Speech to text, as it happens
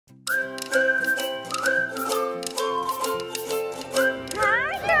I'm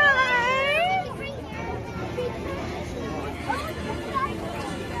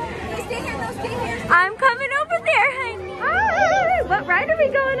coming over there, honey. Hi. What ride are we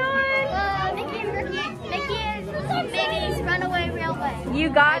going on? Mickey and Minnie's Runaway Railway. You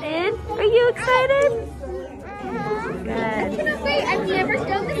got in? Are you excited? Good. I cannot wait. I've never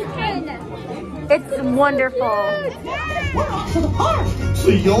done this kind. It's wonderful. We're off to the park.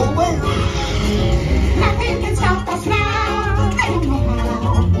 See you all later. Nothing can stop us now. I don't know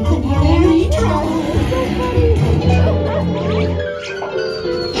how. We try.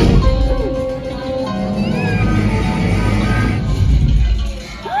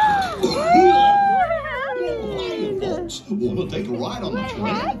 Want to take a ride on the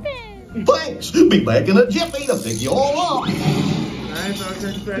train? Thanks. Be back in a jiffy to pick you all up. Alright, so I'll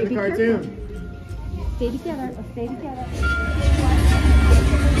turn to the cartoon. Stay together. Let's stay together.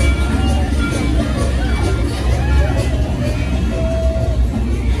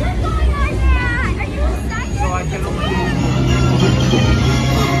 What's going on, Dad? Are you excited? So I can only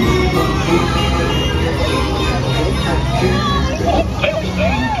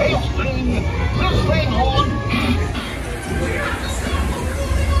Tailspin, this thing on.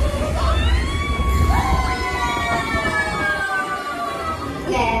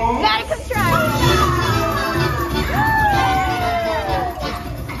 Gotta come try.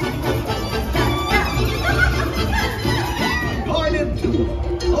 Guided tour.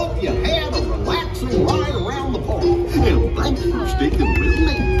 Hope you had a relaxing ride around the park. And thanks for sticking with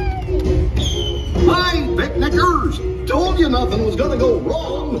me. Hi, picnickers. Told you nothing was gonna go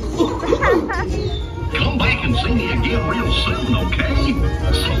wrong. Come back and see me again real soon, okay?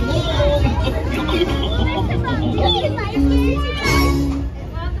 So long.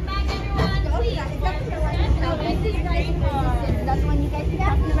 Welcome back, everyone. That's when you guys can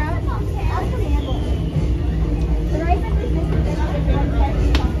talk about it.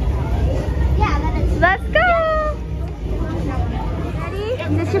 Yeah, that is. Let's go. Ready?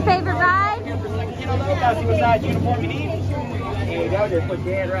 Is this your favorite ride? Now see what size uniform you need. There you go, just put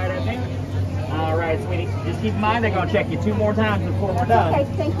your hand right up there. All right, sweetie. Just keep in mind they're going to check you 2 more times before we're done. Okay,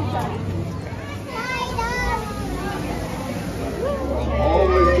 thank you, son.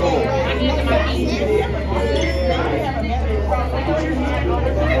 Always go.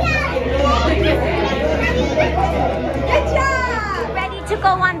 Good job. Ready to go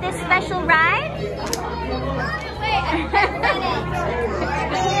on this special ride?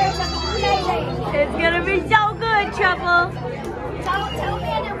 It's gonna be so good, Trouble. Tell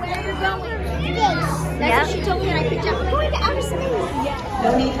Hannah where you're going. Yes. That's Yep. what she told me when I picked up. We're going to outer space. No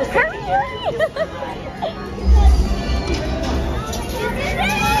need for hurry.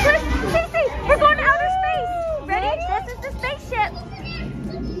 Cece, we're going to outer space. Ready? This is the spaceship.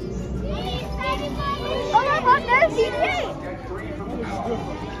 Oh, look, there's CJ.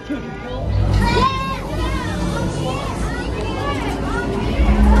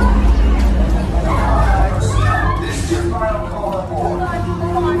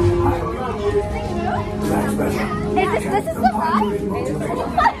 This is the ride?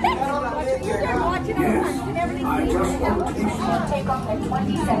 I just want to be sure. Take off in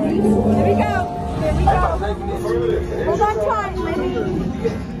 20 seconds. Here we go. Hold on tight, lady.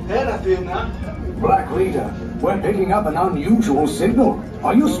 Black Leader, we're picking up an unusual signal.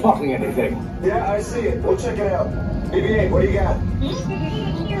 Are you spotting anything? Yeah, I see it. We'll check it out. BB-8, what do you got?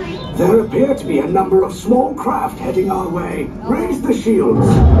 There appear to be a number of small craft heading our way. Raise the shields.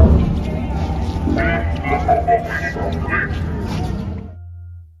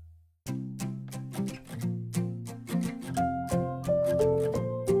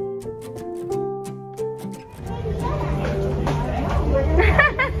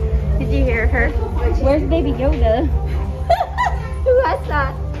 Did you hear her? Where's Baby Yoda? Who has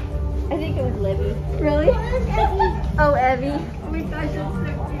that? I think it was Libby. Really? Oh, Evie. Oh my gosh, that's so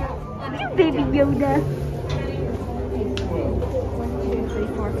cute. You Baby Yoda. 1, 2, 3,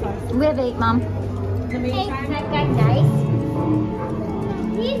 4, 5. We have 8, Mom. Hey, is that guy nice?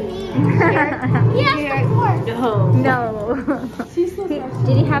 He's mean. He has the force. No.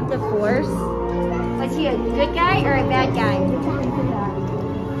 Did he have the force? Was he a good guy or a bad guy?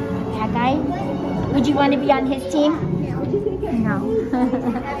 Bad guy? Would you want to be on his team? No. You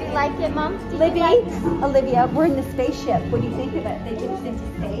like it, Mom? Libby, Olivia, we're in the spaceship. What do you think of it? They took us into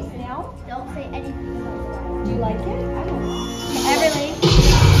space now. Don't say anything. Do you like it? I don't know. Everly.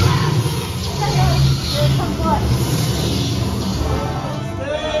 Here comes what?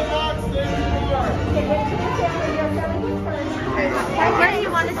 Where do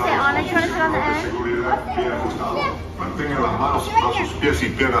you want to sit on? I try to sit on the end. I'm thinking of the mouse. Muscles busy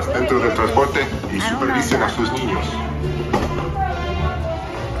been personas dentro del transporte y supervisen a sus niños.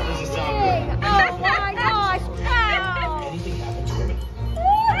 Oh my gosh! Wow!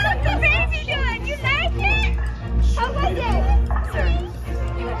 What's the baby doing? You like it? How was it? Sorry.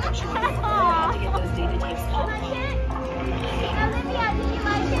 Olivia, did you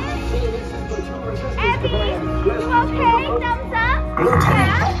like it? Abby, you okay? Thumbs up?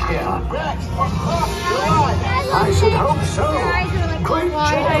 Yeah. I should hope so. Your eyes are like Great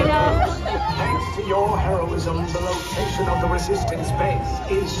wide, job. Thanks to your heroism, the location of the resistance base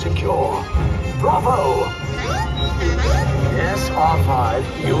is secure. Bravo! Yes, R5,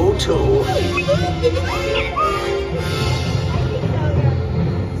 you too.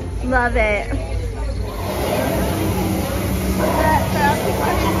 Love it.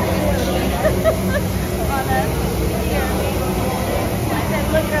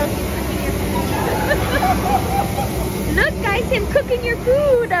 Look, guys, him cooking your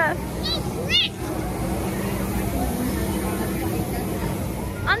food.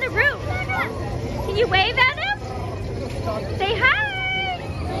 On the roof. Can you wave at him? Say hi.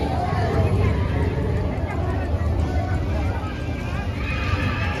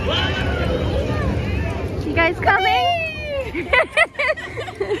 You guys coming?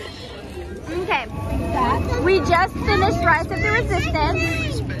 Okay. We just finished Rise of the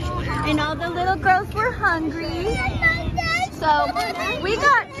Resistance, and all the little girls were hungry. So we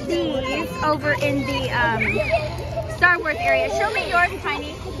got these over in the Star Wars area. Show me yours,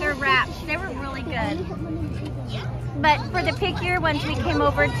 Tiny. They're wraps. They were really good. But for the pickier ones, we came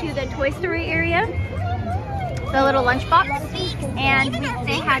over to the Toy Story area, the little lunchbox, and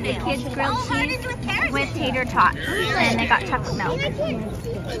they had the kids grilled cheese with tater tots, and they got chocolate milk.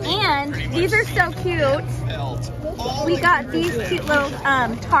 And these are so cute. We got these cute little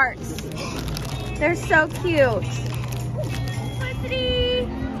tarts. They're so cute. Felicity!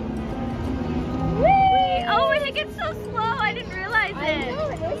 Whee! Oh, and it gets so slow. I didn't realize it. I know,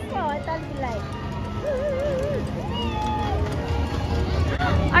 it is slow. I thought it'd be like...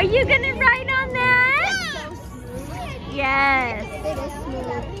 Are you gonna ride on that? Yes. It is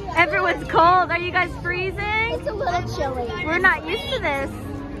smooth. Everyone's cold. Are you guys freezing? It's a little chilly. We're not used to this.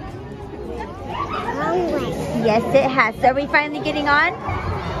 Always. Yes, it has. So are we finally getting on?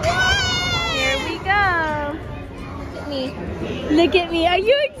 Here we go. Look at me. Look at me. Are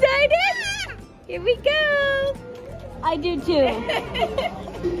you excited? Here we go. I do too. Here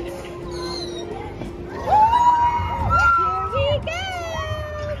we go.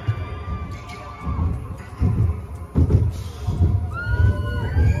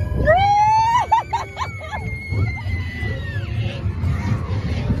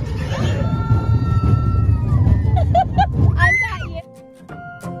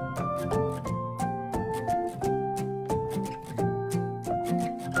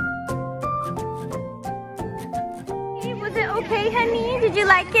 Was it okay, honey? Did you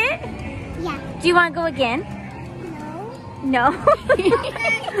like it? Yeah. Do you want to go again? No.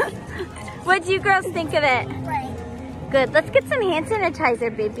 What do you girls think of it? Right. Good. Let's get some hand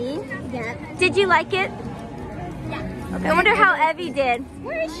sanitizer, baby. Yeah. Did you like it? Yeah. Okay. I wonder how Evie did.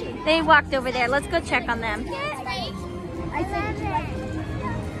 Where is she? They walked over there. Let's go check on them. I said,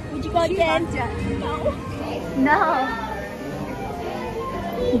 Would you go again? no. No.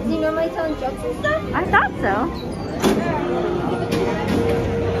 Do you normally tell jokes and stuff? I thought so.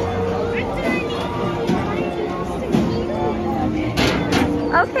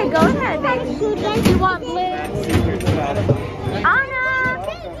 Okay, go ahead, baby. You want blue? Anna!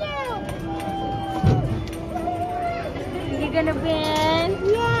 You gonna win?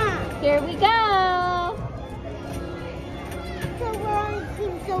 Yeah. Here we go. So we're on a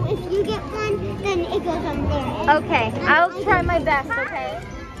team, so if you get one, then it goes on there. Okay, I'll try my best, okay?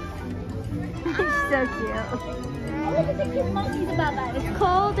 She's so cute. Look at the cute monkeys above us. It's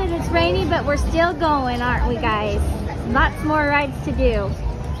cold and it's rainy, but we're still going, aren't we, guys? Lots more rides to do.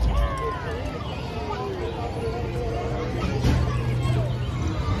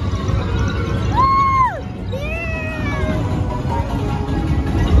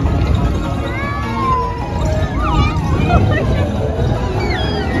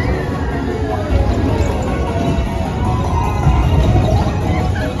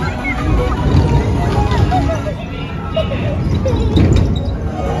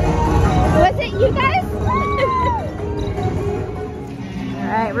 Was it you guys?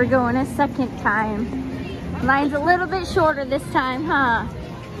 Alright, we're going a second time. Line's a little bit shorter this time, huh?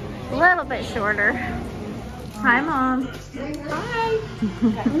 A little bit shorter. Hi, Mom. Hi.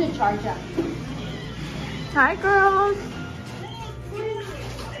 I'm gonna charge up. Hi, girls.